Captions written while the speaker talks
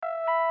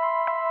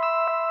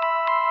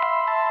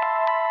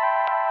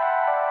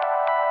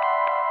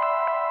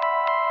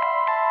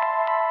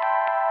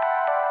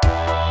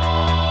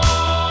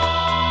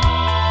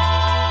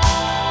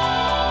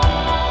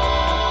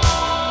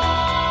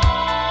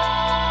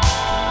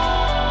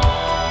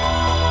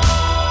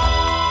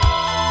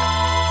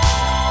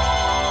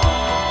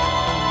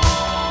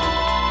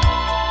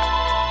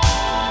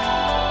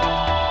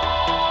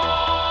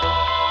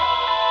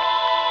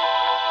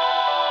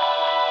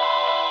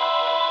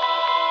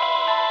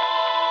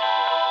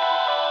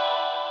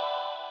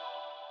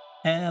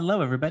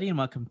Hello, everybody, and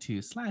welcome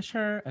to Slash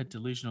Her, a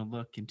delusional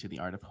look into the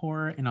art of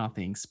horror and all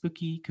things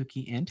spooky,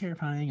 kooky, and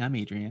terrifying. I'm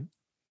Adrian.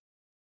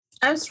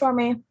 I'm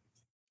Stormy.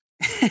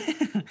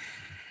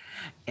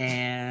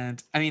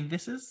 And I mean,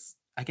 this is,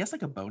 I guess,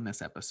 like a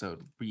bonus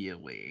episode,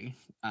 really.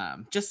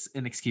 Just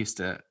an excuse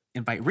to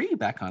invite Ree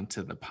back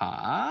onto the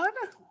pod,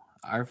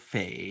 our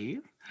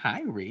fave.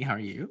 Hi, Ree. How are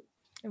you?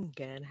 I'm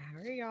good.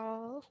 How are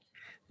y'all?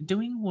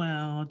 Doing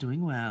well,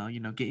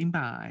 getting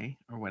by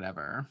or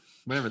whatever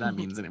that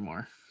means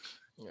anymore.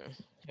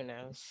 Who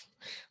knows?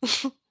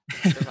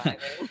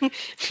 Surviving.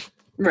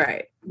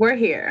 Right. We're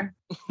here.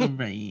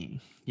 Right.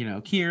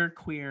 Here,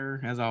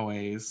 queer, as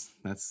always.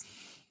 That's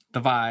the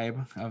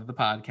vibe of the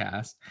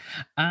podcast.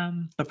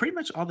 But pretty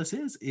much all this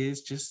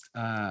is just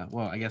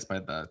I guess by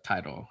the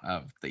title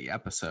of the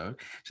episode,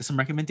 just some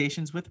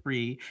recommendations with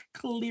Ree.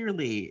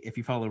 Clearly, if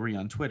you follow Ree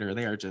on Twitter,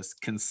 they are just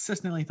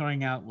consistently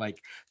throwing out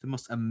like the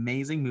most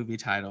amazing movie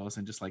titles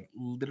and just like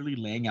literally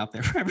laying out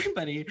there for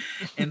everybody.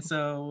 And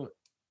so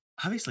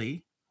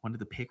obviously wanted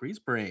to pick Ree's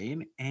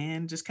brain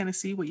and just kind of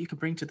see what you could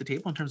bring to the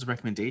table in terms of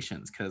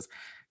recommendations, because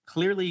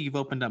clearly you've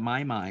opened up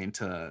my mind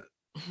to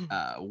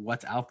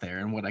what's out there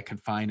and what I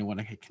could find and what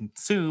I could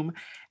consume.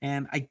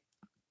 And I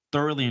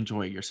thoroughly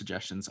enjoy your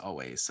suggestions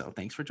always. So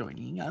thanks for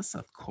joining us,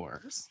 of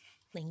course.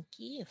 Thank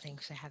you.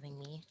 Thanks for having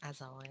me,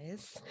 as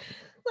always.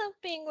 Love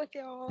being with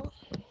y'all.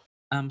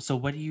 So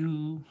what do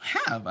you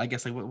have? I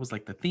guess like what was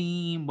like the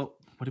theme? What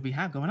do we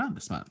have going on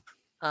this month?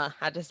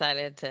 I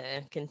decided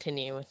to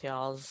continue with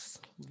y'all's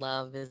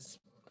love is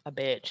a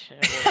bitch.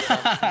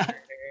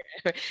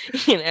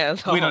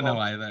 We don't know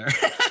either.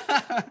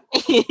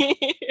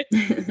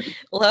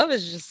 Love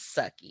is just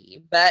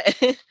sucky,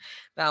 but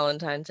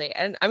Valentine's Day,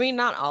 and I mean,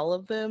 not all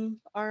of them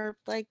are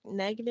like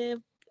negative.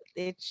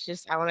 It's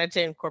just I wanted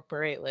to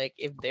incorporate like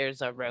if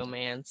there's a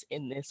romance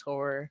in this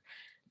horror,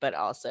 but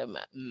also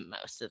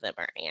most of them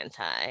are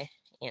anti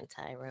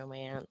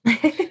romance.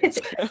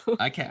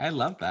 I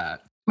love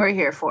that. We're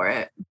here for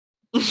it.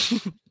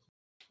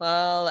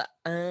 Well,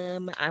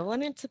 I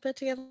wanted to put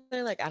together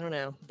like I don't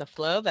know, the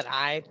flow that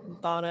I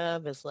thought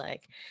of is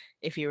like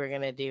if you were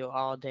gonna do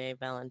all day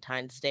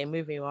Valentine's Day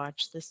movie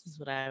watch, this is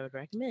what I would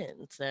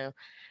recommend. So,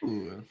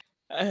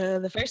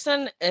 the first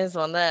one is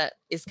one that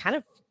is kind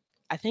of,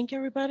 I think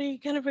everybody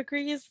kind of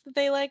agrees that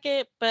they like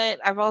it, but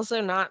I've also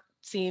not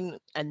seen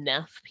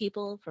enough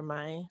people for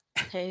my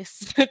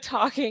taste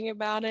talking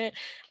about it,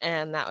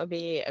 and that would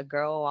be A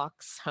Girl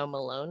Walks Home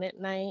Alone at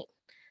Night,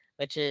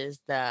 which is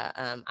the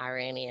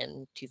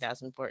Iranian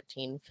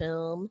 2014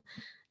 film,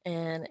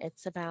 and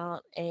it's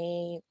about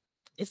a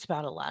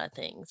lot of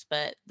things,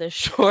 but the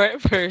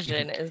short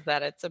version is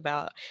that it's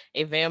about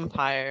a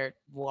vampire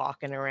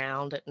walking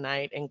around at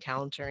night,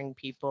 encountering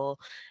people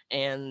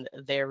and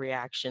their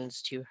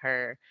reactions to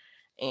her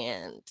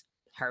and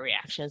her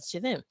reactions to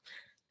them.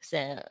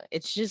 So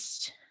it's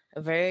just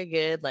a very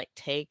good like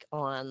take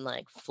on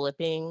like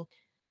flipping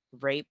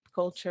rape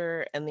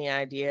culture and the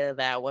idea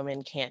that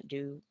women can't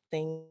do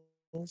things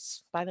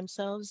by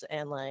themselves,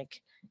 and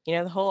like,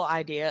 the whole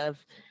idea of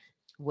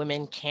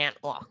women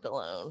can't walk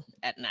alone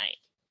at night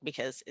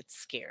because it's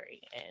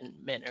scary and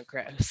men are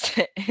gross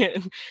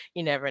and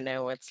you never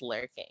know what's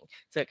lurking.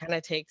 So it kind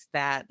of takes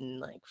that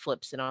and like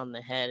flips it on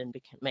the head and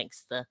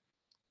makes the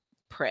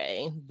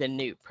prey the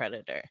new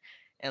predator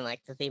and like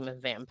the theme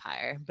of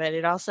vampire. But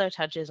it also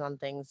touches on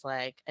things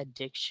like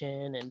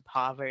addiction and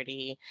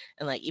poverty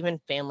and like even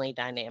family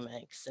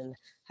dynamics and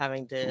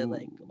having to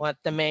like what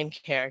the main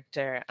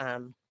character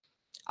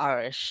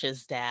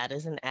Arish's dad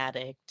is an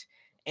addict,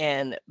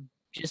 and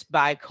just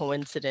by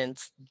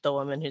coincidence, the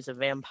woman who's a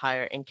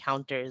vampire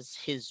encounters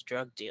his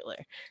drug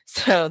dealer.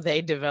 So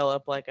they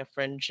develop like a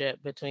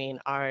friendship between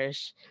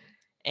Arish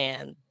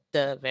and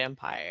the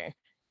vampire,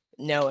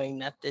 knowing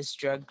that this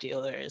drug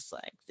dealer is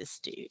like this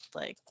dude,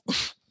 like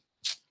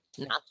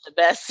not the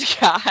best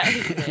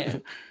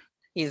guy.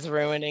 He's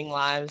ruining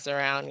lives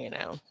around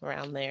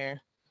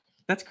there.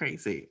 That's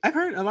crazy. I've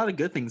heard a lot of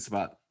good things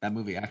about that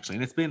movie actually,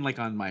 and it's been like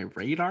on my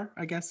radar.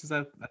 I guess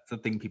that's the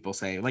thing people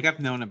say. Like I've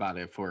known about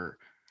it for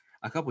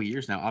a couple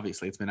years now.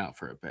 Obviously, it's been out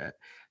for a bit,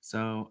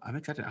 so I'm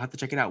excited. I'll have to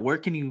check it out. Where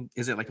can you?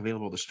 Is it like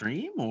available to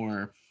stream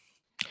or?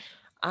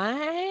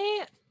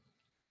 I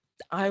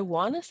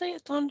want to say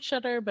it's on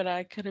Shutter, but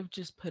I could have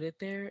just put it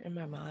there in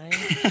my mind.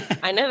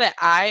 I know that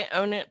I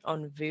own it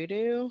on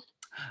Vudu.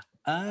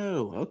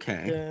 Oh,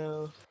 okay.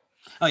 So,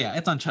 oh yeah,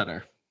 it's on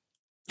Shutter.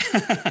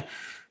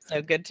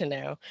 So good to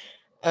know.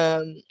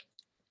 And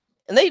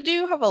they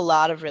do have a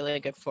lot of really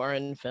good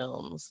foreign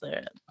films.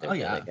 They're really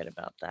good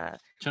about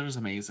that. Shutter's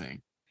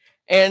amazing.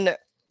 And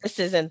this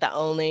isn't the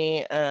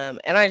only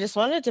and I just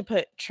wanted to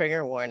put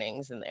trigger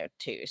warnings in there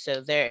too. So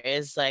there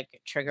is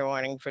like trigger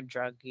warning for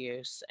drug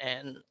use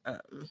and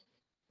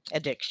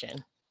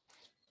addiction.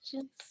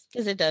 Just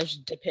because it does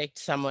depict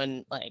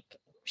someone like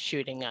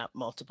shooting up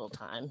multiple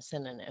times.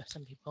 And I know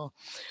some people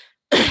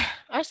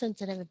are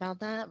sensitive about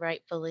that,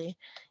 rightfully.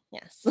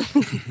 Yes.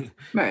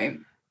 Right.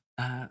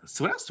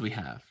 So what else do we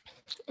have?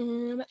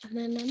 And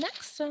then the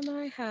next one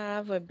I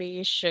have would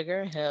be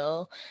Sugar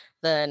Hill,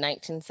 the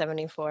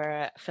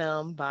 1974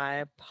 film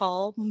by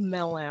Paul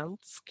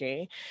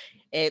Melansky.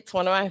 It's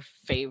one of my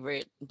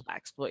favorite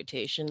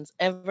blaxploitations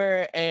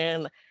ever,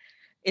 and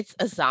it's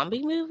a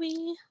zombie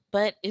movie,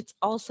 but it's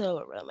also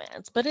a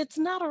romance. But it's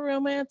not a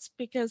romance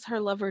because her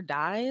lover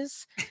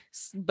dies,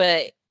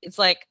 but it's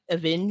like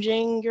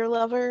avenging your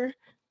lover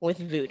with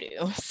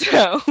voodoo.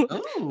 So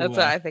that's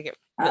why Oh, I think it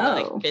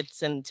really like Oh,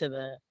 fits into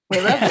the we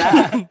love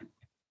that.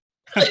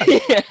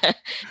 yeah.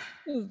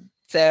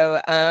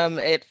 So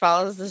it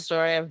follows the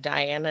story of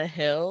Diana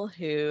Hill,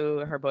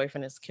 who her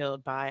boyfriend is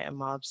killed by a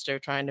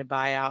mobster trying to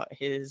buy out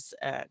his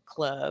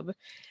club.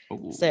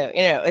 So,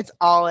 oh. it's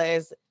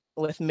always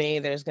with me,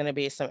 there's going to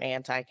be some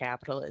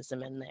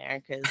anti-capitalism in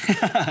there because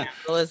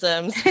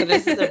capitalism. So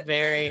this is a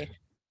very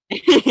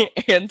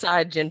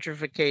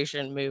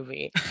anti-gentrification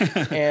movie.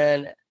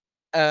 And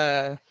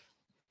so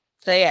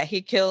yeah,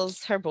 he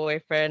kills her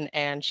boyfriend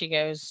and she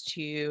goes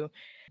to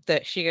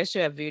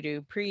a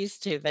voodoo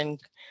priestess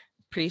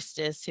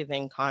who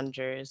then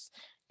conjures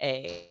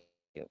a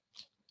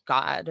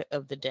god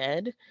of the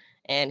dead,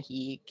 and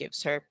he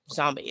gives her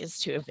zombies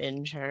to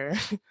avenge her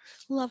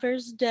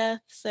lover's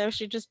death. So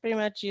she just pretty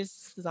much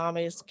uses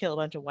zombies to kill a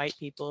bunch of white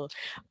people.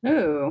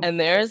 Ooh. And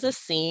there's a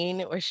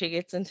scene where she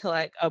gets into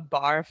like a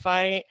bar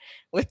fight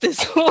with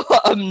this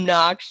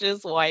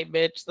obnoxious white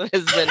bitch that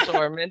has been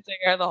tormenting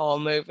her the whole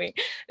movie.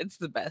 It's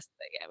the best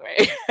thing ever.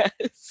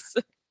 Yes.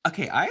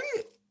 Okay, I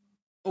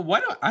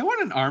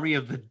want an army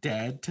of the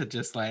dead to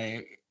just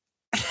like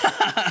stick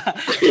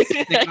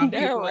I on know,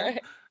 people.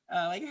 right?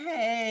 Like,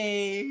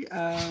 hey,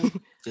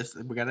 just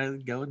we're gonna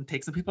go and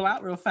take some people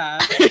out real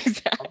fast.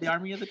 Exactly. The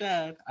army of the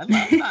dead. I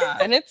love that.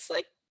 And it's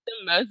like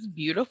the most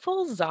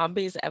beautiful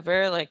zombies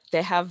ever. Like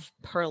they have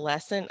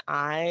pearlescent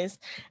eyes,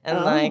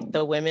 and like Oh.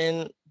 the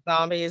women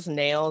zombies'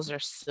 nails are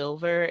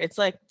silver. It's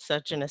like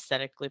such an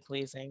aesthetically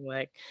pleasing,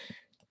 like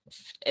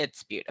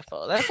it's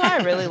beautiful. That's why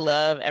I really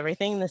love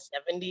everything in the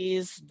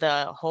 70s,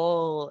 the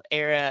whole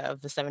era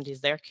of the 70s,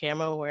 their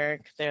camera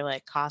work, their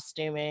like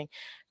costuming.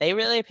 They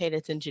really paid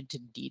attention to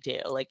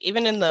detail, like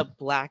even in the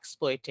black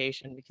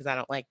exploitation, because I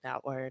don't like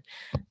that word.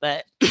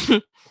 But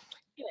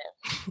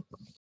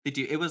They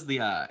do. It was the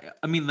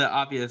the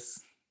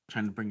obvious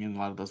trying to bring in a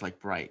lot of those like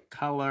bright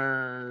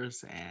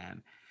colors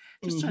and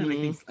just trying to make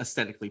things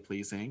aesthetically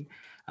pleasing.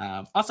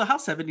 Also, how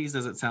 70s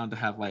does it sound to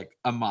have like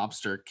a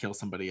mobster kill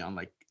somebody on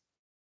like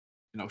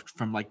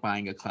from like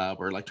buying a club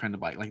or like trying to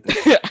buy like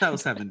so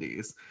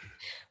 70s.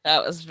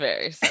 That was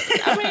very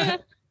 70s. I mean,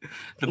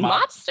 The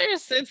mobsters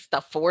since the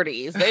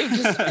 40s, they've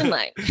just been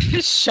like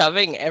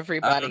shoving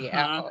everybody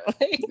out.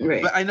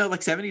 Right. But I know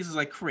like 70s was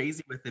like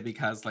crazy with it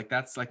because like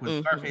that's like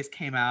when Scarface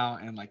came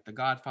out and like The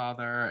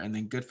Godfather and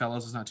then Goodfellas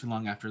was not too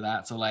long after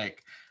that. So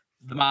like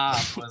the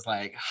mob was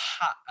like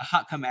a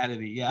hot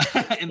commodity, yeah,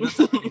 in the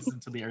 70s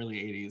into the early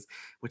 80s,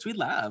 which we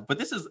love. But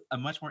this is a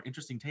much more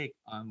interesting take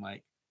on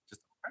like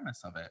just the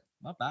premise of it.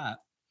 Love that.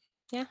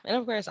 Yeah, and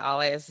of course,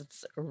 always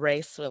it's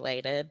race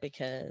related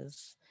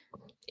because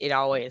it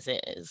always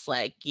is.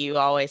 Like you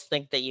always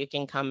think that you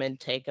can come and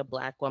take a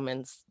black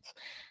woman's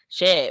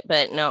shit,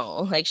 but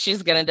no, like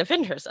she's gonna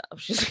defend herself.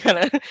 She's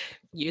gonna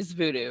use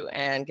voodoo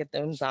and get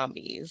them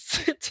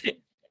zombies.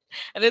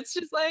 And it's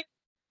just like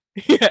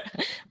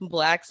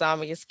black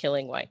zombies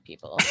killing white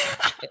people.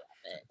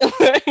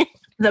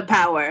 The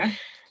power.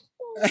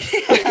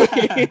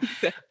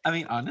 I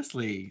mean,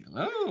 honestly,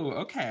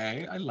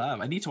 okay.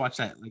 I need to watch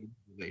that like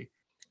movie.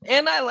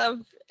 And I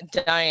love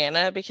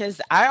Diana because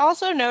I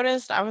also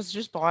noticed I was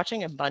just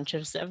watching a bunch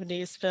of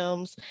 70s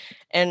films,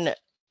 and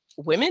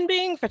women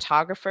being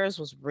photographers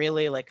was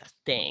really like a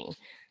thing.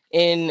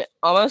 In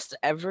almost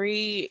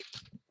every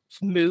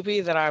movie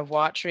that I've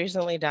watched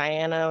recently,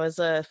 Diana was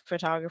a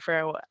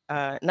photographer.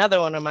 Another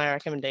one of my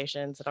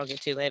recommendations that I'll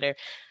get to later.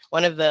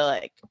 One of the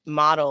like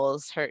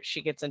models,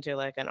 she gets into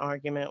like an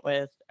argument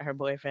with her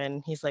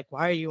boyfriend. He's like,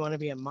 "Why do you want to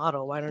be a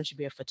model? Why don't you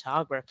be a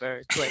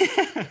photographer?" It's like,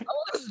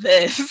 what was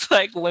this?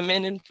 Like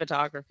women in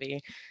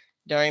photography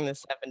during the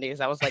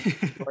 70s. I was like,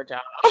 poor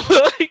job.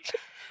 Like,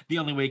 the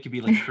only way you could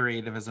be like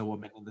creative as a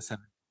woman in the 70s,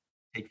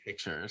 take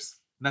pictures,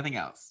 nothing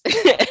else.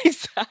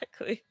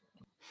 Exactly.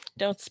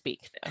 Don't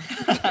speak though.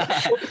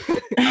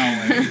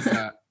 Always.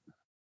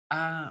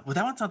 Well,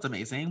 that one sounds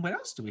amazing. What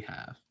else do we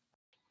have?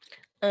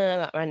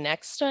 My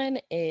next one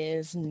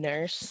is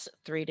Nurse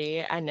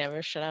 3D. I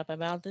never shut up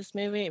about this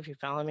movie. If you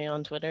follow me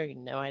on Twitter, you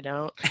know I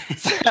don't.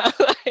 So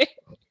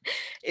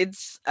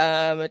it's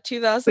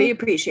 2000. We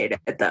appreciate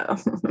it though.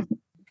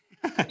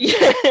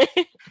 Yeah,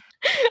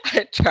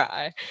 I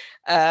try.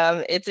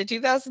 It's a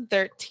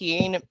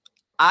 2013.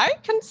 I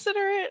consider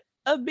it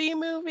a B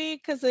movie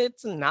because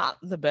it's not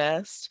the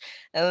best,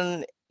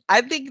 and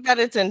I think that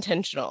it's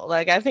intentional.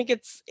 Like I think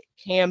it's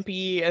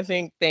campy. I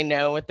think they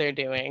know what they're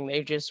doing.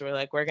 They just were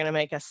like, we're gonna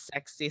make a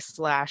sexy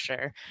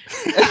slasher.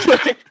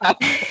 Like,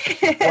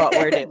 that's what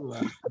we're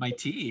doing. My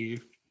tea.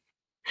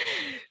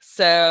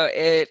 So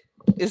it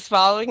is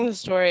following the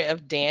story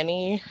of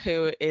Danny,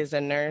 who is a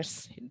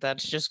nurse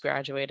that's just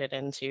graduated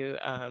into,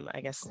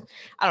 I guess,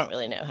 I don't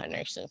really know how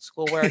nursing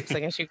school works. I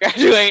guess you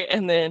graduate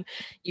and then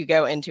you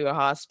go into a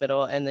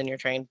hospital and then you're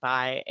trained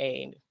by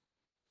a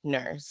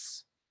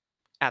nurse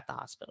at the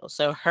hospital.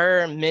 So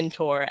her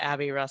mentor,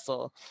 Abby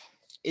Russell,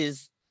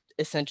 is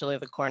essentially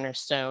the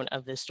cornerstone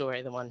of this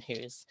story, the one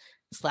who's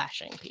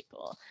slashing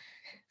people.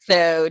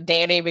 So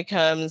Danny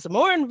becomes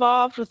more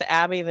involved with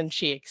Abby than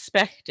she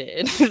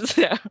expected.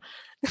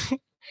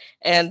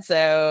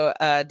 So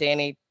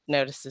Danny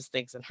notices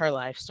things in her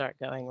life start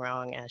going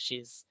wrong as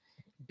she's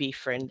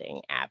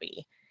befriending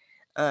Abby.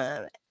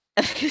 Um,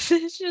 it's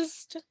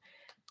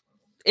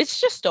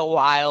just a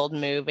wild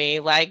movie,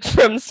 like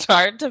from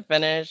start to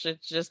finish.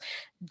 It's just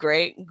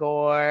great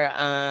gore.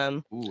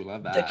 Ooh,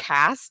 love The that.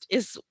 cast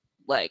is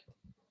like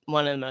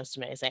one of the most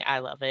amazing. I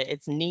love it.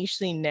 It's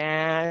Niecy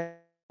Nash.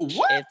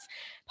 What? It's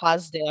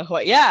Paz de la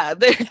Hoya. Yeah,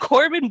 the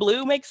Corbin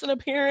Blue makes an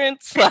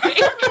appearance. Like,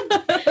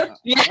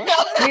 yeah.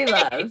 We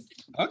love.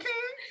 Okay.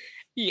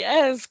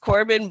 Yes,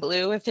 Corbin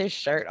Blue with his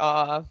shirt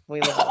off.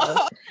 We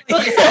love.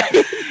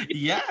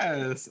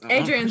 Yes.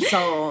 Adrian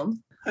Soul.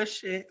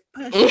 Push it.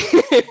 Push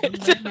it.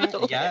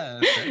 Totally.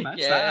 Yes, very much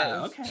that.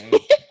 Yes. Okay.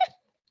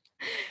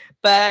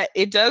 But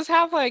it does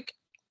have like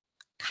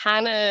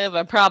kind of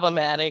a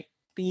problematic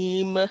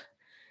theme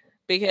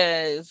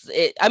because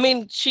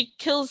she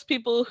kills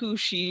people who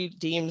she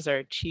deems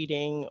are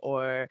cheating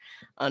or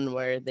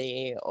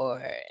unworthy,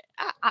 or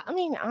I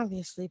mean,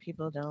 obviously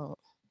people don't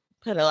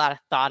put a lot of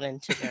thought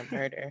into their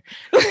murder.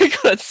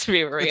 Like, let's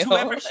be real. It's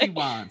whoever she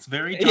wants.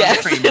 Very John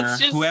Yes, Kramer. it's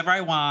just- Whoever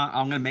I want,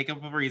 I'm gonna make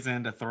up a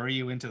reason to throw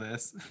you into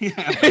this. Yeah,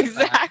 like that.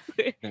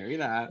 Exactly. Very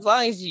that. As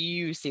long as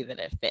you see that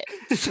it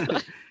fits.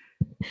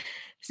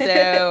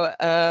 So,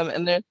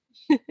 and there's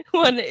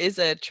one is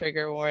a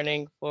trigger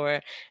warning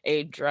for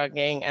a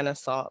drugging and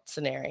assault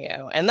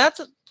scenario. And that's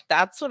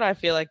what I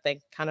feel like they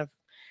kind of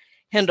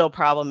handle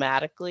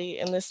problematically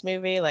in this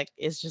movie. Like,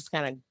 it's just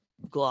kind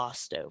of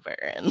glossed over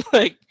and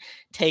like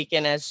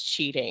taken as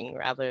cheating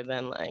rather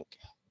than like,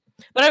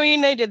 but I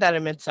mean, they did that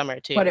in Midsummer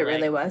too. What it like,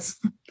 really was.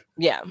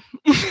 Yeah,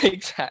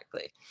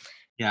 exactly.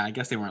 Yeah, I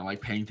guess they weren't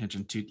like paying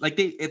attention to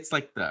it's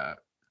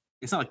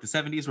not like the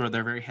 70s where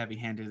they're very heavy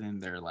handed in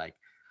their like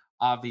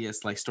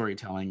obvious like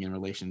storytelling in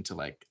relation to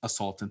like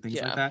assault and things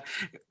like Yeah. that.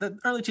 The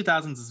early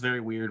 2000s is very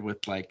weird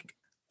with like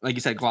you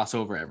said, gloss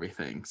over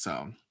everything.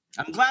 So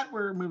I'm glad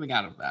we're moving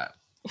out of that.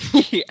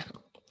 Yeah.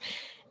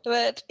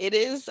 But it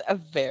is a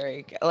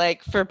very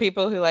like for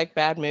people who like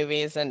bad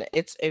movies, and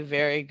it's a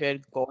very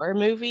good gore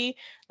movie.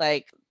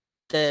 Like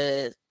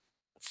the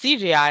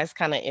CGI is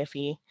kind of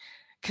iffy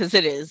because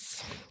it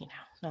is,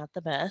 not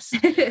the best.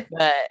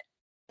 But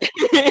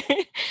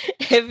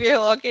if you're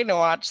looking to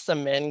watch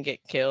some men get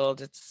killed,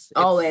 it's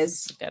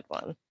Always. a good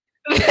one.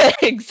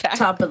 Exactly.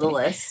 Top of the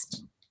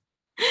list.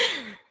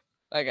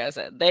 Like I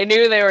said, they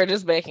knew they were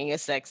just making a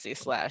sexy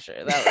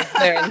slasher. That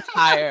was their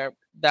entire.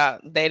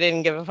 That they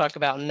didn't give a fuck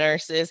about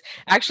nurses.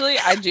 Actually,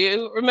 I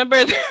do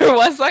remember there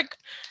was like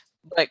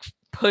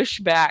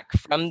pushback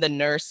from the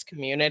nurse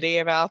community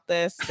about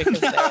this because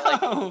they're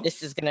like,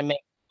 this is gonna make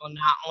people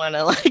not want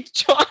to like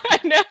join. I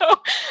know.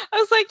 I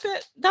was like,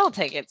 they'll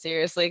take it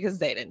seriously because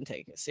they didn't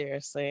take it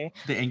seriously.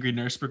 The Angry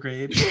Nurse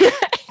Brigade.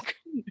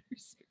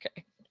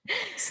 Okay.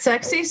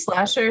 Sexy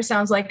slasher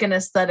sounds like an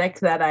aesthetic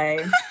that I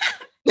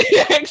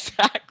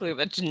Exactly,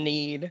 that you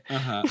need.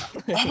 Uh-huh.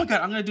 Oh my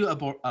god, I'm gonna do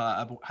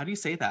how do you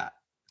say that?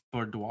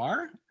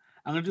 Boudoir?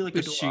 I'm gonna do like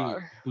a shoot.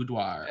 Boudoir.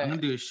 Boudoir. I'm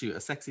gonna do a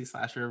sexy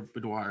slasher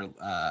boudoir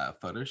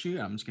photo shoot.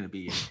 I'm just gonna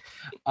be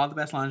all the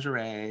best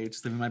lingerie,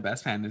 just living my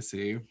best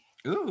fantasy.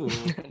 Ooh.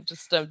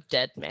 Just a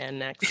dead man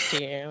next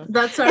to you.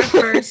 That's our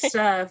first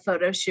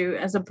photo shoot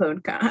as a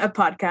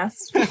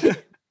podcast.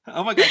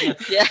 Oh my god,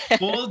 yeah. Yeah.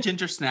 Full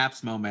Ginger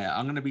Snaps moment.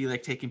 I'm gonna be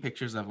like taking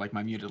pictures of like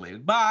my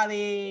mutilated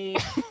body.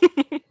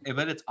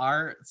 But it's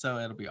art, so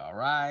it'll be all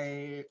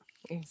right.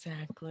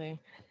 Exactly.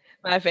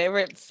 My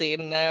favorite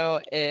scene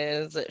though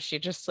is she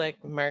just like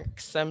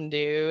murks some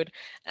dude,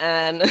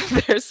 and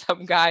there's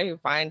some guy who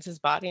finds his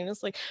body and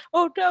is like,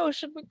 "Oh no,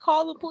 should we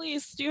call the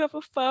police? Do you have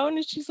a phone?"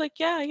 And she's like,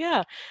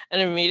 "Yeah."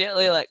 And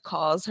immediately like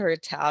calls her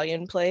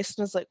Italian place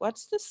and is like,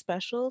 "What's the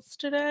specials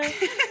today?"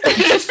 And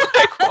just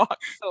like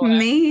walks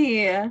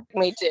away.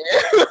 Me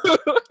too.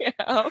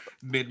 Yeah.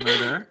 Mid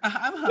murder.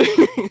 I'm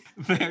hungry.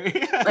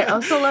 Very. I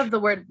also love the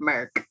word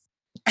murk.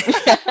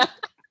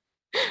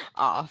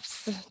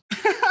 Offs.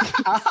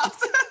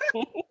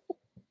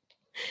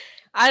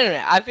 I don't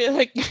know. I feel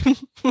like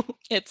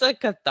it's a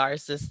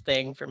catharsis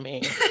thing for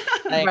me.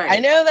 Like I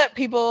Right. know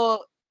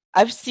that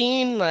I've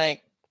seen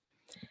like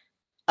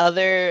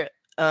other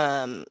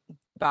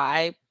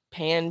bi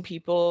pan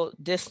people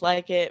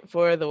dislike it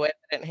for the way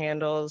that it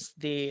handles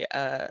the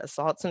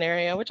assault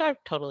scenario, which I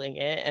totally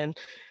get.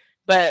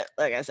 But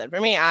like I said, for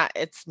me,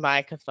 it's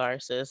my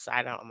catharsis.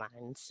 I don't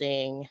mind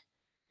seeing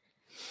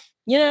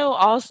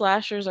All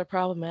slashers are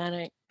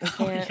problematic. We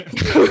Oh, can't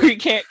yes. we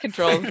can't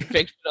control the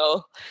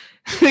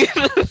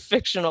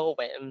fictional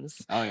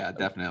whims. Oh yeah,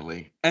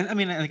 definitely. And I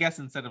mean, I guess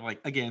instead of like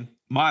again,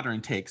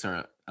 modern takes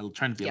are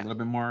trying to be a Yeah. little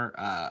bit more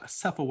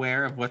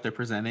self-aware of what they're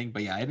presenting.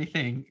 But yeah,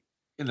 anything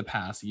in the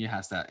past, you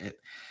have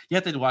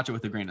to watch it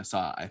with a grain of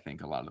salt. I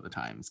think a lot of the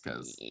times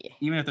because Yeah.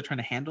 even if they're trying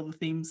to handle the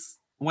themes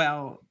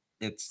well,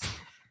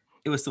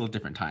 it was still a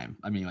different time.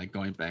 I mean, like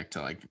going back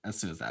to like as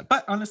soon as that.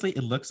 But honestly,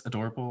 it looks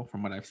adorable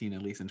from what I've seen,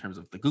 at least in terms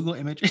of the Google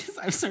images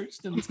I've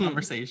searched in this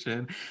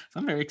conversation. So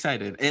I'm very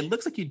excited. It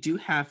looks like you do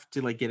have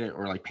to like get it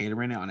or like pay to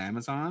rent it on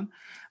Amazon.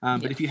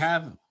 But if you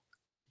Yes.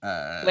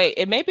 have Wait,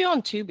 it may be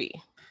on Tubi.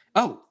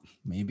 oh,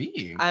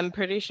 maybe. I'm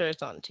pretty sure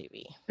it's on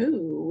Tubi.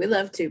 Ooh, we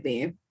love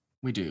Tubi.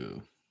 We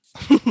do.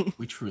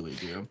 We truly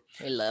do.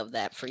 We love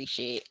that free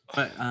shit.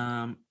 But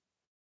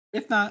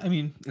if not, I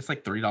mean, it's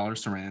like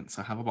 $3 to rent,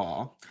 so have a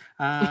ball.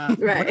 What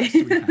Right. else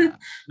do we have? Do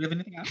we have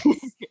anything else?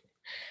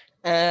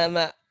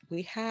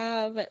 We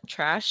have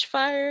Trash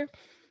Fire,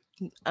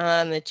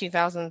 the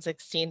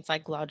 2016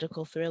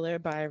 psychological thriller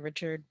by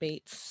Richard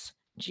Bates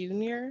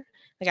Jr.,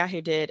 the guy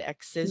who did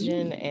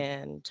Excision Ooh.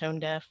 and Tone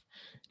Deaf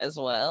as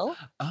well.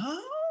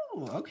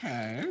 Oh,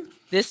 okay.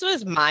 This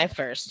was my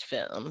first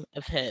film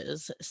of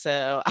his,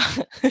 so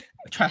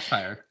Trash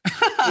Fire.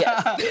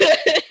 yes,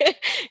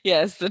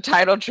 yes, the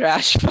title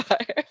Trash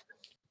Fire.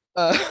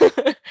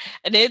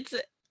 And it's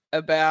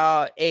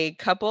about a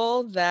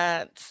couple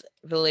that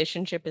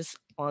relationship is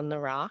on the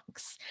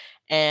rocks,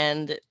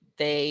 and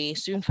they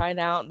soon find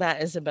out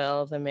that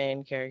Isabel, the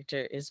main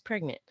character, is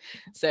pregnant.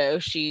 So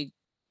she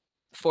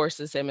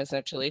forces him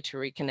essentially to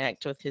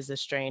reconnect with his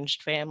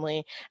estranged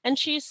family, and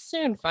she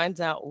soon finds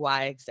out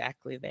why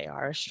exactly they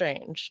are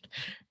estranged.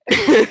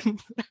 I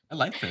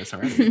like this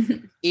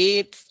already.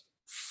 It's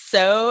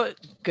so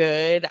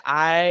good.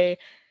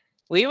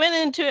 We went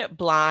into it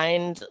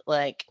blind,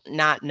 like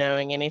not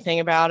knowing anything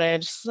about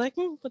it. Just like,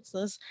 what's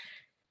this?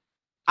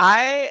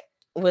 I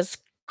was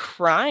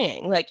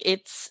crying. Like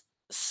it's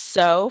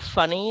so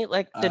funny.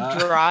 Like the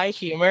dry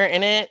humor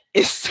in it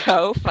is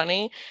so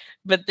funny.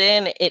 But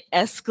then it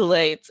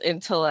escalates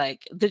into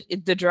like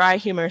the dry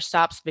humor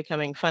stops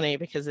becoming funny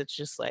because it's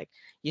just like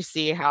you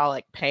see how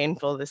like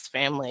painful this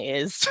family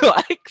is to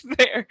like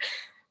their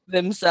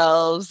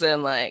themselves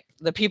and like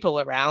the people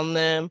around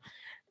them.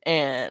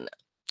 And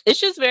it's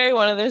just very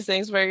one of those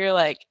things where you're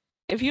like,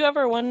 if you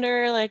ever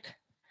wonder like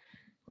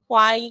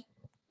why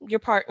your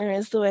partner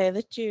is the way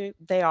that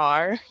they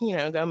are,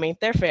 go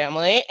meet their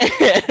family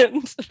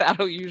and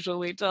that'll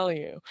usually tell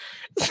you.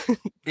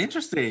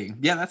 Interesting.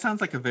 Yeah, that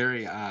sounds like a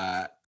very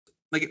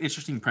like an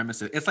interesting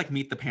premise. It's like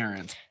Meet the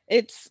Parents.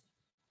 It's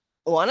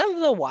one of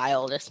the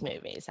wildest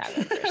movies I've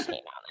ever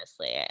seen,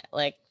 honestly.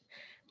 Like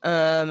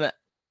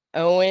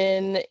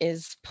Owen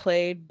is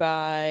played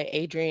by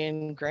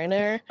Adrian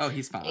Grenner. Oh,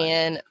 he's fine.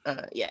 And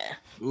yeah.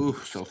 Ooh,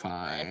 so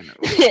fine.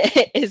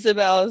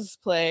 Isabel is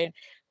played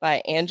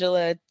by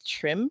Angela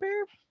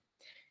Trimber.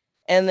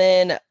 And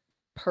then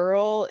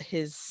Pearl,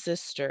 his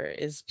sister,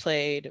 is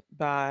played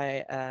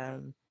by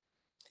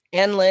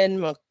Anne-Lynne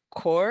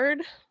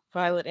McCord,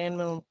 Violet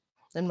Anne-Lynne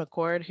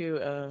McCord,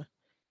 who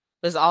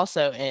was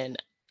also in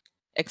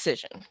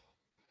Excision.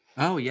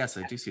 Oh, yes,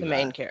 I do see the that.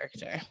 main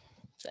character.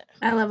 So.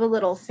 I love a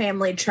little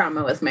family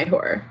trauma with my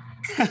horror.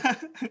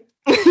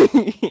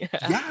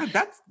 Yeah,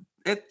 that's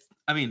it.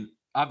 I mean,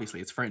 obviously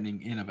it's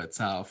frightening in of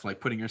itself, like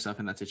putting yourself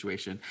in that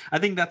situation. I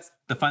think that's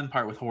the fun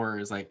part with horror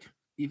is like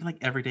even like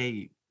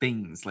everyday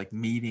things like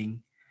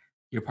meeting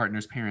your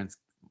partner's parents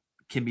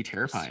can be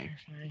terrifying.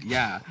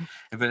 Yeah,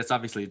 but it's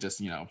obviously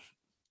just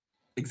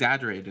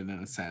exaggerated in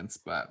a sense,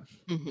 but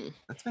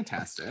that's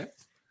fantastic.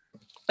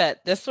 But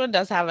this one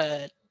does have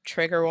a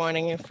trigger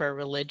warning for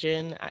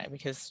religion,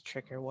 because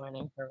trigger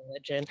warning for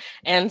religion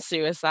and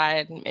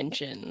suicide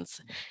mentions,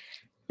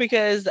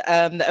 because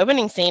the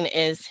opening scene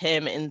is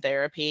him in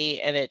therapy,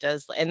 and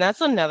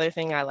that's another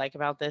thing I like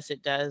about this.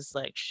 It does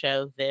like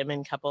show them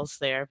in couples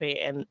therapy,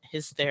 and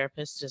his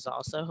therapist is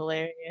also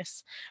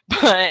hilarious.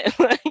 But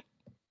like,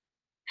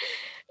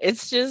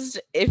 it's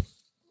just,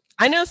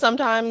 I know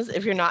sometimes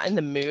if you're not in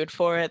the mood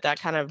for it, that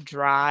kind of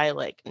dry,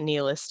 like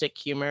nihilistic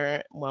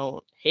humor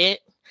won't hit.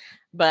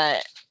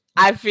 But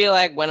I feel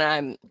like when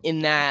I'm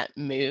in that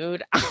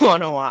mood, I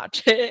want to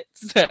watch it.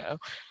 So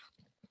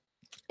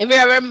if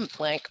you're ever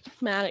like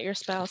mad at your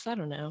spouse, I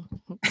don't know.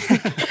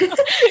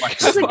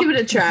 Just like give it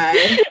a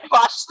try.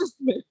 Watch this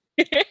movie.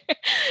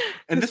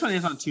 And this one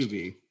is on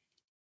Tubi.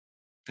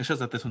 It shows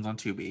that this one's on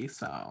Tubi,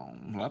 so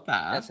love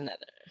that. That's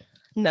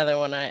another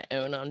one I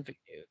own on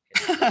Vudu.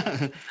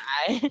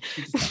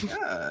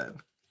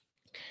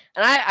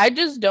 And I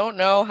just don't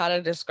know how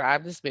to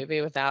describe this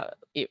movie without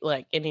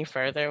like any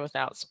further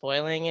without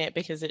spoiling it,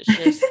 because it's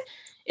just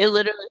it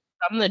literally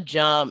from the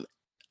jump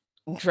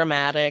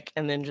dramatic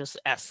and then just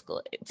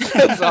escalates.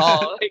 That's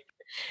all. Like,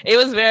 it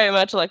was very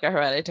much like a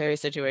Hereditary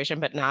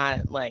situation, but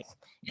not like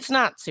it's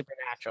not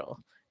supernatural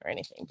or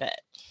anything. But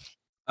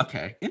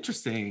Okay,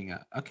 interesting.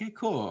 Okay,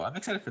 cool. I'm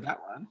excited for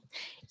that one.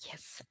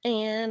 Yes.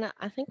 And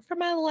I think for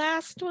my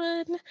last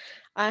one,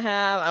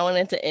 I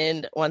wanted to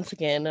end once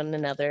again on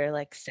another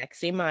like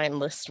sexy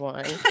mindless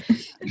one.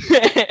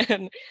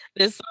 And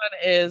this one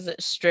is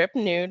Strip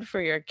Nude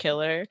for Your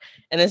Killer.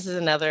 And this is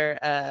another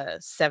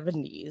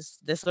 70s.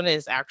 This one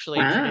is actually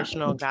Wow.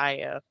 traditional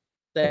Gaia.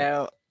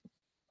 So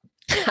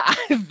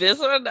this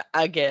one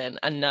again,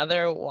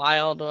 another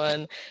wild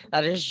one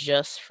that is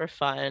just for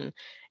fun.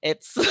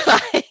 It's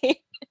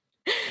like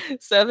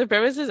so the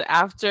premise is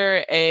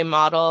after a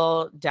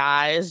model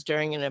dies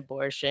during an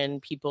abortion,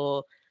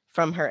 people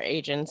from her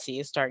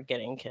agency start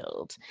getting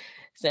killed.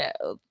 So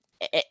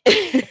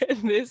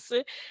this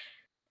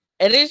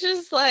it is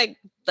just like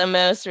the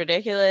most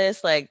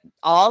ridiculous. Like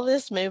all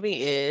this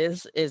movie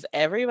is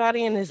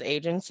everybody in his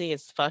agency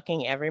is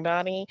fucking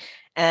everybody,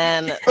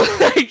 and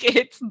like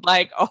it's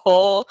like a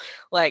whole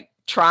like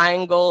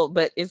triangle,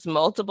 but it's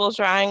multiple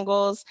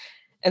triangles,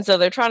 and so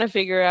they're trying to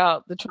figure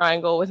out the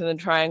triangle within the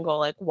triangle,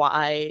 like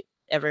why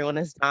everyone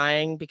is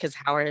dying because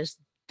how are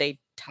they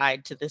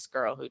tied to this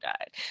girl who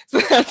died?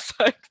 So that's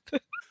like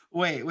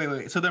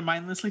Wait. So they're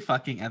mindlessly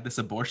fucking at this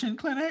abortion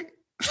clinic?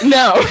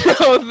 no,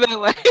 no, the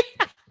like.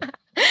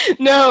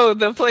 No,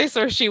 the place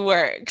where she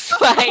works.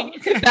 Like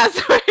Okay. that's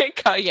where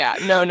it goes. Yeah,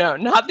 no,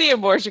 not the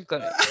abortion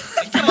clinic.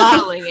 The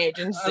modeling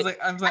agency. I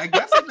was like, I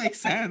guess it makes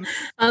sense.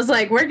 I was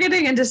like, we're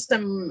getting into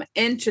some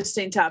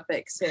interesting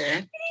topics here.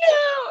 No,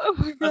 oh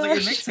my I was like,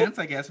 it makes gosh. sense,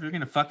 I guess. If you're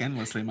gonna fuck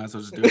endlessly, might as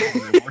well just do it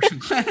in the abortion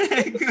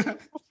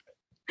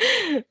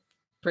clinic.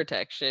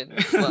 Protection.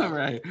 Love.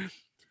 Right.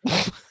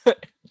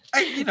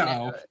 You No,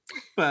 know,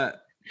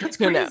 but that's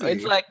no, crazy.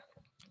 it's like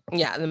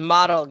yeah, the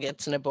model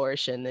gets an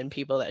abortion, then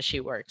people that she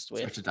works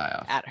Start with to die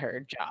off. at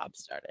her job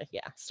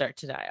start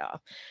to die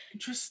off.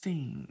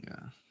 Interesting.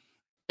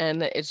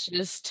 And it's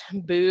just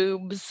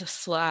boobs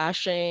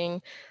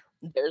slashing.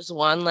 There's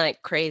one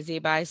like crazy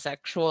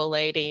bisexual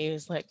lady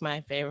who's like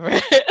my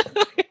favorite.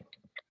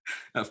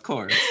 Of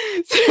course.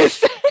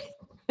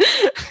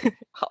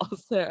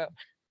 Also,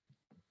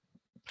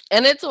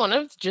 and it's one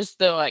of just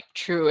the like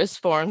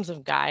truest forms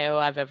of Gaio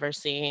I've ever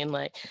seen.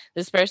 Like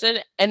this person,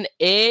 and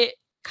it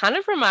kind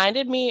of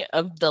reminded me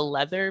of the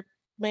leather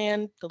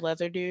man, the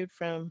leather dude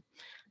from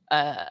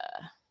uh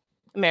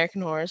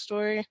American Horror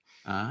Story.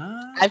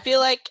 I feel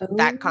like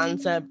that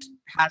concept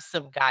has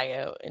some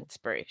Gaio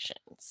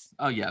inspirations.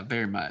 Oh yeah,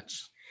 very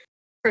much.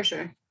 For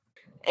sure.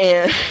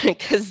 And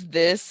because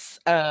this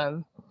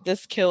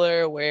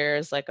killer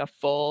wears like a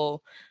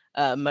full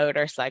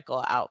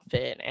motorcycle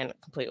outfit and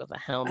complete with a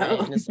helmet Oh.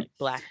 and his like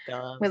black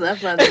gloves. We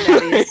love leather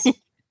daddies.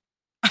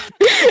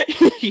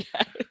 Yes.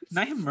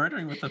 Not him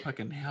murdering with a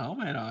fucking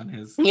helmet on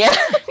his. Yeah.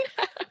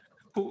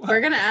 We're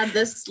gonna add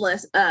this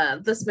list,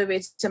 this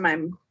movie to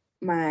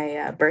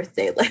my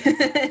birthday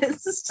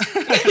list.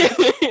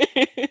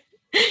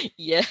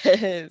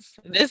 Yes.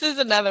 This is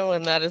another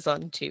one that is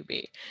on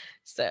Tubi.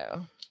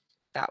 So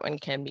that one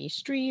can be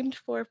streamed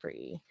for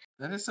free.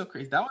 That is so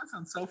crazy. That one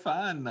sounds so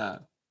fun.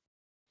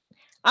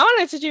 I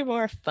wanted to do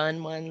more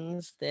fun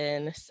ones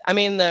than I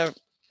mean the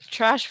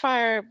trash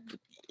fire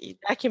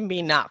that can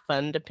be not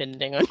fun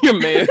depending on your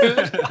mood.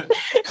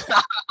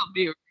 I'll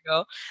be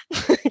real.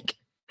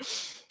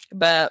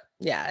 But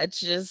yeah,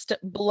 it's just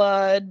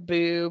blood,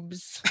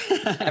 boobs,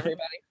 everybody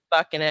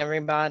fucking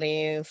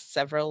everybody,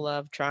 several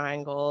love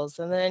triangles,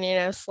 and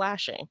then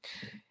slashing.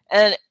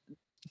 And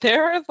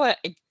there are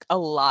like a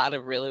lot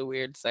of really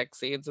weird sex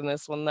scenes in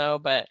this one though,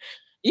 but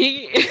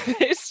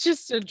it's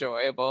just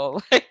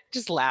enjoyable. Like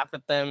just laugh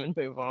at them and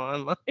move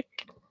on.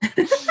 Like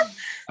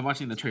I'm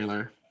watching the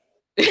trailer.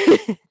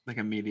 Like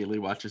immediately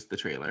watches the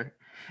trailer.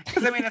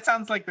 Because I mean it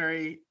sounds like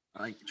very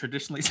like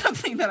traditionally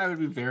something that I would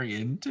be very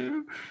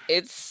into.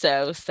 it's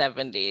so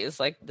 70s.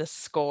 Like the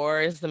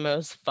score is the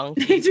most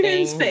funky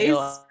Adrian's thing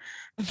you'll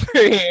face.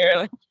 ever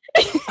hear.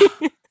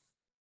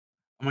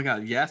 Oh my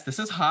god, yes, this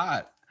is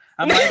hot.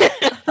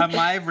 I'm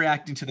live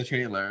reacting to the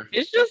trailer.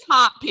 It's just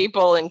hot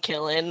people and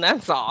killing.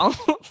 That's all.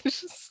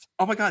 It's just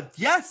Oh my god,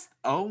 yes.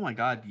 Oh my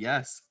god,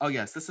 yes. Oh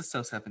yes, this is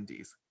so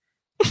 70s.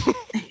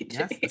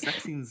 Yes, the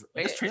sex scenes.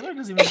 This trailer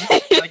doesn't even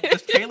like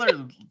this trailer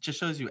just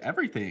shows you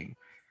everything.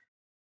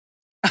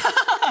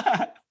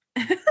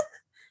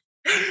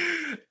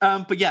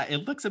 But yeah,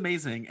 it looks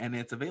amazing and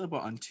it's available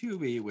on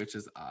Tubi, which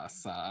is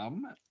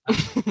awesome.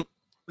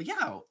 But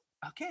yeah,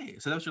 okay.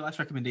 So that was your last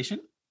recommendation?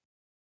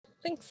 I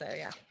think so,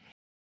 yeah.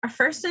 Our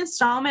first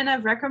installment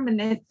of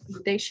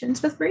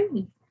recommendations with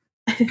Bree.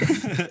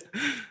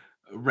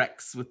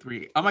 Rex with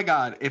 3. Oh my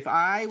god, if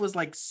I was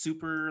like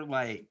super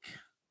like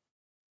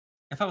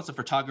if I was a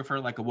photographer,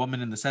 like a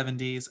woman in the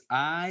 70s,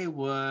 I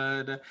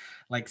would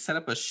like set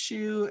up a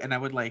shoe and I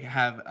would like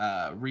have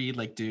Reed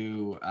like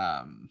do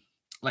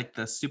like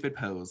the stupid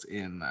pose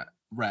in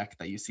Rec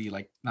that you see,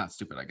 like not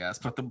stupid, I guess,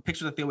 but the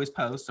picture that they always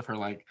post of her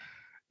like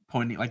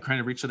pointing, like trying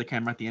to reach to the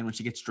camera at the end when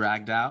she gets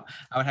dragged out.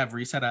 I would have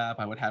Ree set up.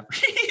 I would have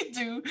Ree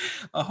do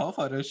a whole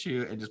photo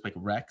shoot and just like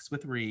Rex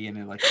with Ree and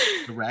then like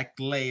the Rec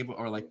label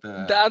or like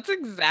the That's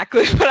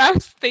exactly what I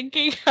was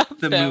thinking of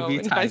the though, movie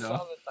when I saw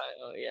title. the title.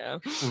 Oh yeah.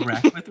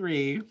 Rack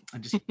 3.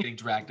 I'm just getting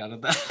dragged out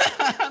of that.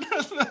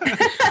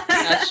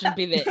 That should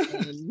be the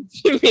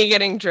end. Me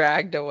getting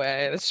dragged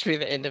away. That should be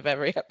the end of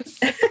every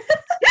episode.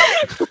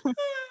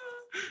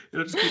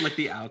 It'll just be like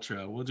the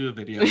outro. We'll do a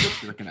video. It'll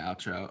just be like an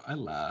outro. I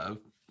love.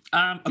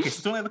 Okay,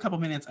 so we only have a couple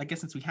minutes. I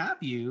guess since we have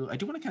you, I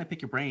do want to kind of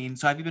pick your brain.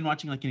 So have you been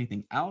watching like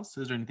anything else?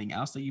 Is there anything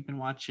else that you've been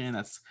watching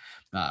that's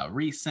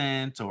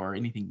recent or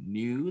anything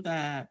new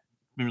that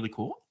been really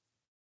cool?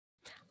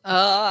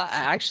 I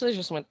actually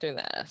just went through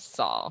the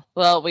Saw.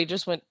 Well, we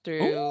just went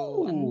through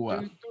 1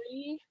 through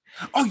 3.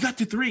 Oh, you got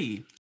to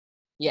 3.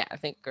 Yeah, I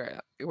think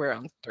we're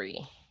on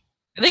 3.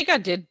 I think I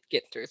did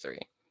get through 3.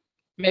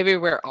 Maybe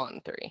we're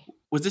on 3.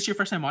 Was this your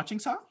first time watching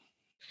Saw?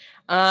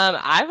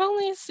 I've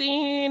only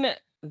seen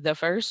the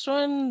first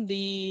one,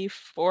 the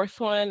fourth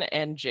one,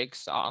 and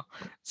Jigsaw.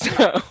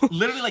 So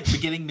literally like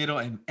beginning, middle,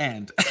 and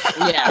end.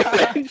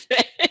 Yeah.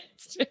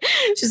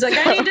 She's like,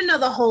 I need to know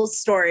the whole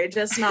story,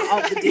 just not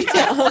all the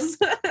details.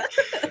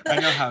 I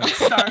know how it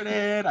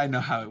started. I know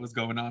how it was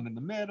going on in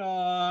the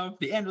middle.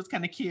 The end was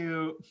kind of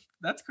cute.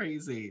 That's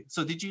crazy.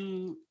 So did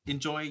you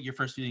enjoy your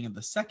first viewing of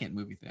the second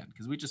movie then?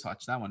 Because we just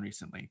watched that one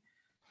recently.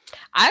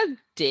 I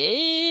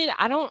did.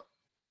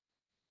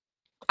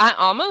 I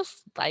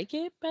almost like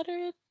it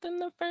better than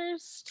the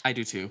first. I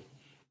do too.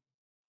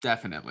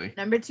 Definitely.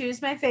 Number 2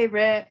 is my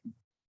favorite.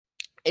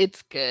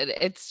 It's good.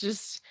 It's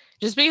just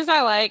because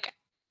I like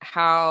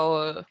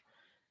how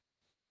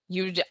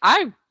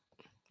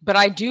but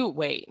I do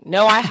wait.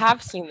 No, I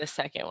have seen the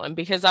second one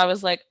because I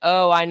was like,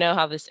 oh, I know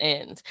how this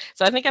ends.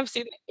 So I think I've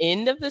seen the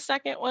end of the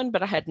second one,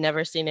 but I had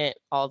never seen it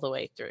all the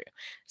way through.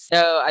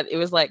 So it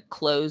was like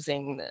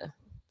closing the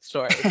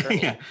story for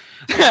me.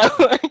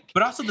 Yeah.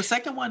 But also the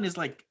second one is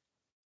like,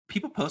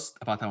 people post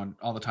about that one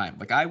all the time.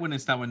 Like I went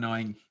into that one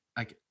knowing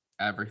like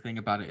everything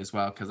about it as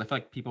well, because I feel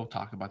like people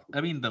talk about. I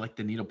mean,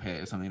 the needle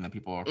pit is something that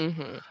people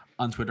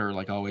on Twitter are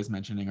like always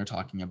mentioning or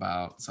talking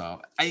about.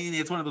 So I mean,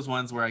 it's one of those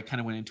ones where I kind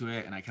of went into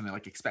it and I kind of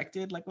like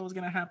expected like what was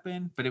gonna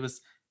happen, but it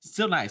was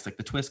still nice. Like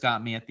the twist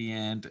got me at the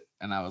end,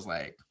 and I was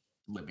like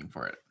living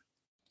for it.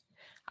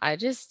 I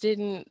just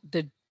didn't.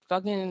 The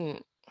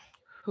fucking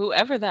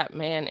whoever that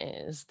man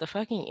is, the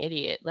fucking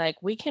idiot. Like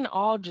we can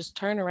all just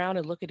turn around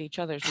and look at each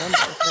other's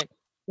numbers. Like,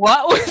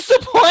 what was the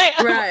point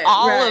of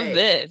all of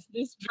this?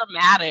 This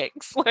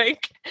dramatics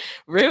like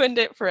ruined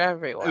it for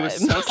everyone. It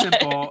was so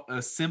simple,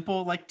 a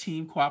simple like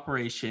team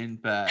cooperation,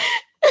 but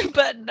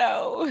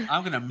no.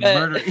 I'm gonna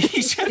murder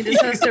each of you. He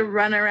just has to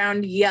run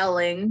around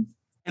yelling.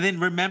 And then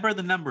remember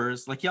the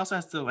numbers. Like he also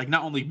has to like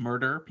not only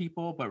murder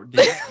people, but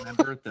then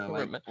remember the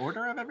like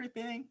order of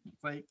everything.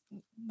 It's like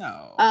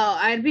no. Oh,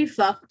 I'd be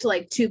fucked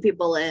like 2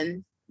 people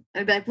in.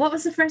 I'd be like, what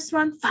was the first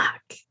one?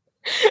 Fuck.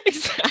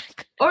 Exactly.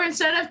 Or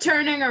instead of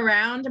turning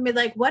around and be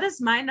like, what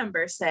does my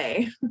number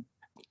say?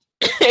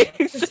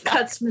 Just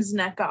cuts his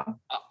neck off.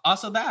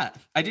 Also that.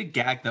 I did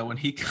gag though when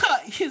he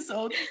cut his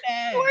own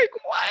neck. Like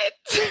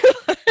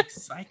what?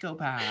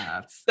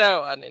 Psychopath.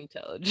 So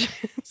unintelligent.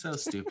 So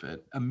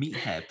stupid. A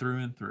meathead through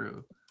and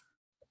through.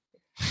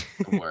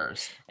 The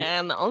worst.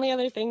 And the only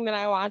other thing that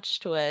I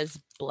watched was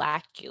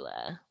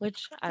Blackula,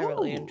 which I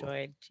really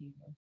enjoyed too.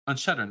 On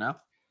Shudder now?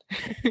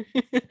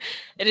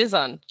 It is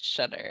on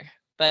Shudder,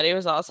 but it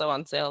was also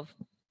on sale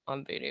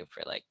on Vudu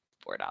for like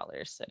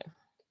 $4. So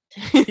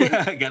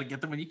yeah, gotta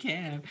get them when you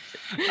can.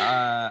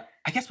 I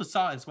guess with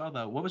Saw as well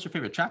though. What was your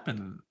favorite trap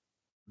in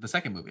the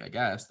second movie? I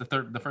guess the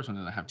first one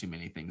didn't have too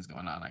many things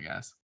going on. I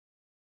guess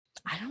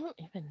I don't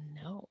even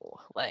know.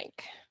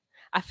 Like,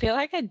 I feel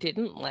like I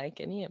didn't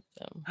like any of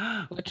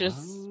them, which is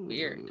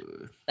weird.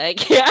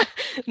 Like, yeah,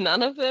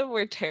 none of them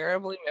were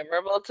terribly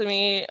memorable to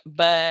me.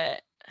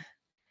 But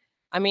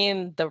I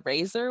mean, the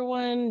Razor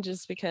one,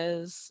 just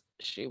because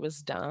she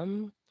was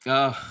dumb.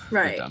 Oh,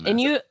 right.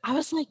 And I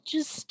was like,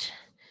 just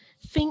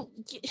think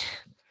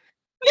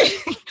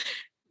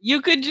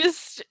you could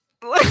just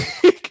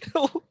like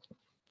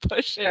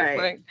push it. Right.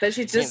 Like, but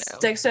she just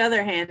sticks her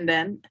other hand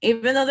in,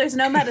 even though there's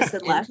no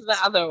medicine left. The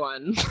other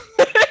one.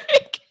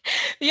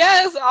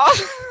 Yes,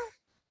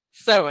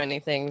 so many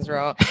things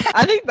wrong.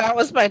 I think that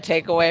was my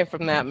takeaway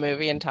from that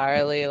movie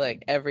entirely.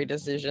 Like every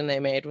decision they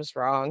made was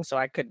wrong, so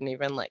I couldn't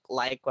even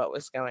like what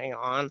was going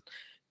on.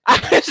 I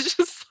was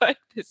just like,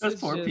 those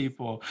poor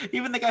people.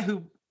 Even the guy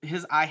who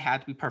his eye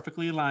had to be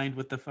perfectly aligned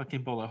with the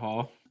fucking bullet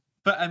hole.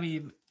 But I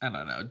mean, I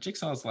don't know.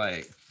 Jigsaw's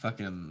like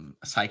fucking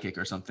psychic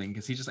or something,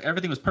 because he just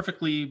everything was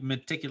perfectly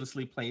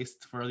meticulously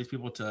placed for all these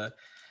people to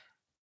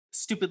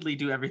stupidly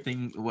do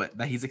everything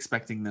that he's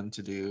expecting them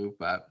to do.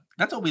 But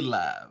that's what we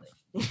love.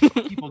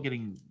 People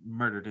getting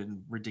murdered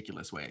in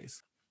ridiculous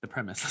ways. The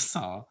premise is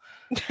all.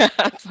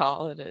 That's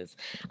all it is.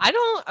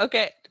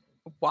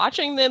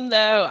 Watching them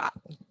though,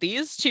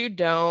 these two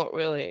don't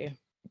really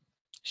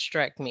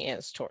strike me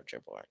as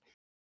torture porn.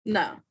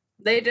 No,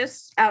 they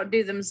just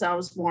outdo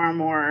themselves more and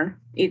more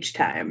each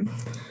time.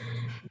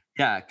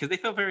 Yeah, because they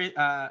feel very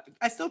I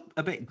still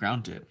a bit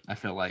grounded. I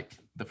feel like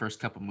the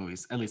first couple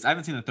movies, at least I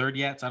haven't seen the third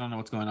yet, so I don't know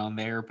what's going on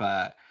there,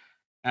 but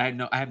I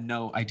have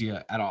no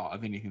idea at all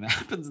of anything that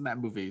happens in that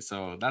movie.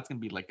 So that's gonna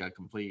be like a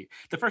complete.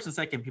 The first and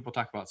second people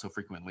talk about so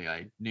frequently.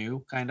 I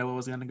knew kind of what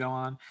was gonna go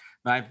on,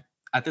 but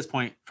at this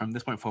point, from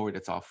this point forward,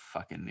 it's all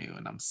fucking new,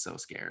 and I'm so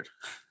scared.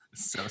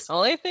 So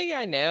Only thing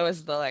I know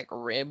is the like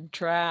rib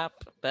trap,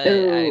 but I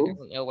Ooh.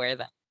 don't know where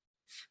that.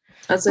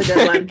 That's a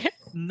good one.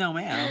 no,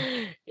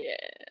 ma'am.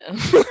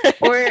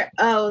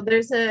 Or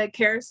there's a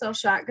carousel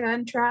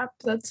shotgun trap.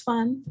 That's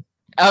fun.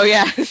 Oh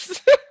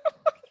yes.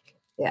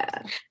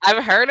 Yeah.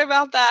 I've heard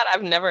about that.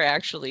 I've never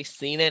actually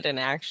seen it in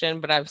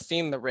action, but I've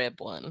seen the rib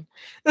one.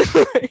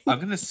 I'm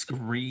gonna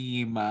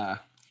scream. I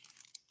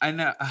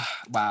know.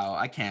 Wow,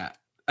 I can't.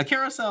 A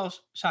carousel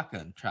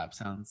shotgun trap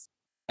sounds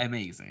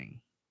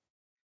amazing.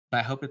 But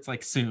I hope it's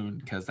like soon,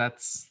 because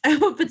that's. I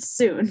hope it's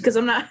soon, because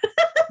I'm not.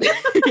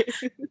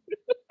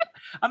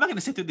 I'm not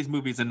gonna sit through these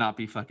movies and not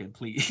be fucking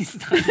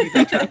pleased. I need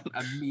that trap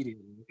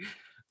immediately.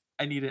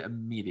 I need it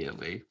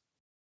immediately.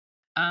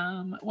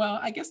 Well,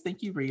 I guess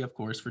thank you, Ree, of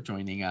course, for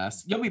joining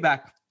us. You'll be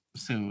back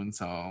soon,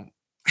 so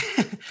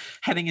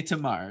heading into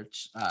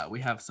March, we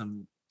have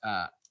some.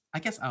 I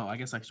guess I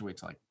should wait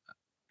till like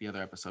the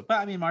other episode. But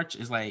I mean, March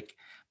is like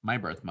my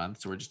birth month,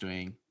 so we're just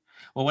doing.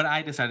 Well, what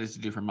I decided to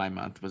do for my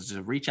month was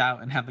to reach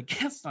out and have a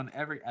guest on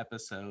every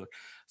episode.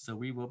 So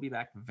we will be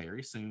back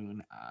very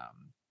soon,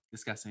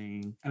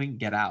 discussing. I mean,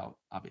 Get Out,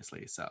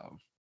 obviously. So.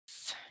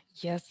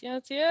 Yes.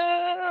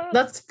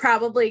 That's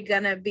probably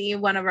gonna be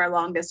one of our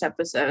longest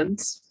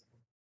episodes.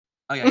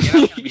 Oh yeah, Get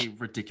Out's gonna be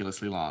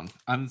ridiculously long.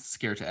 I'm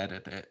scared to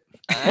edit it.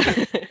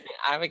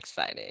 I'm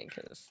excited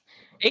because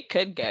it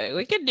could go.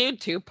 We could do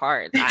 2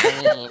 parts.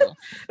 I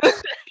mean,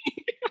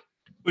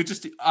 we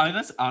just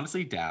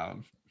honestly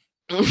down.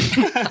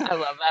 I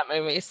love that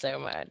movie so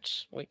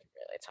much. We can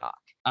really talk.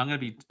 I'm gonna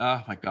be.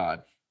 Oh my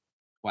god!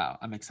 Wow,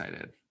 I'm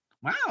excited.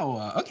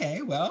 Wow.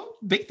 Okay. Well,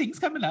 big things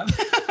coming up.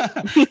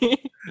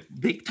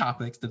 Big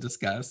topics to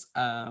discuss.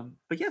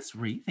 But yes,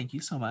 Ree, thank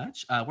you so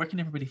much. Where can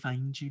everybody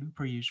find you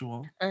per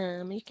usual?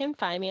 You can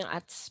find me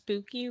at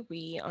Spooky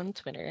Ree on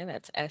Twitter.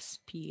 That's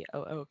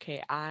SPOOKIRIH.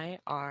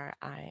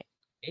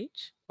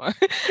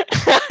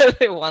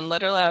 1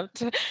 letter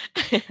left.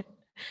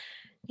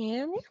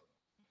 And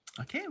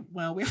okay,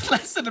 well, we have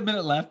less than a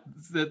minute left.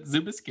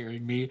 Zoom is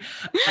scaring me.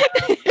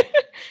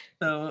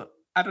 So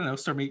I don't know,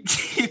 Stormy,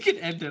 you can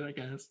end it, I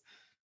guess.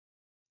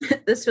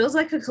 This feels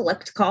like a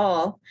collect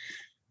call.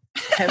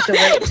 I have to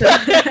wait till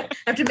I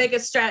have to make a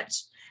stretch.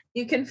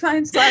 You can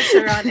find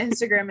Slasher on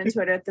Instagram and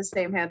Twitter at the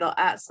same handle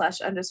at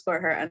 /_her_pod.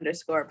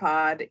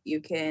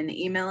 You can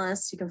email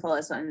us. You can follow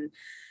us on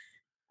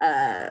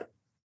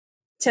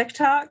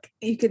TikTok.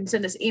 You can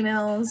send us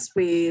emails.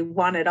 We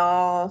want it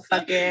all.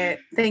 Fuck it.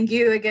 Thank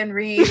you again,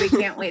 Ree. We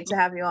can't wait to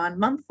have you on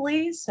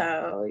monthly.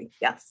 So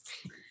yes.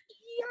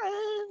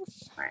 All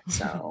right.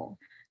 So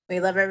we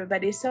love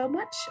everybody so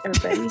much.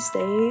 Everybody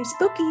stay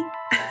spooky.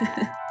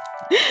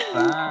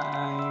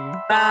 Bye.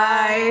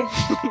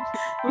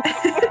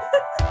 Bye.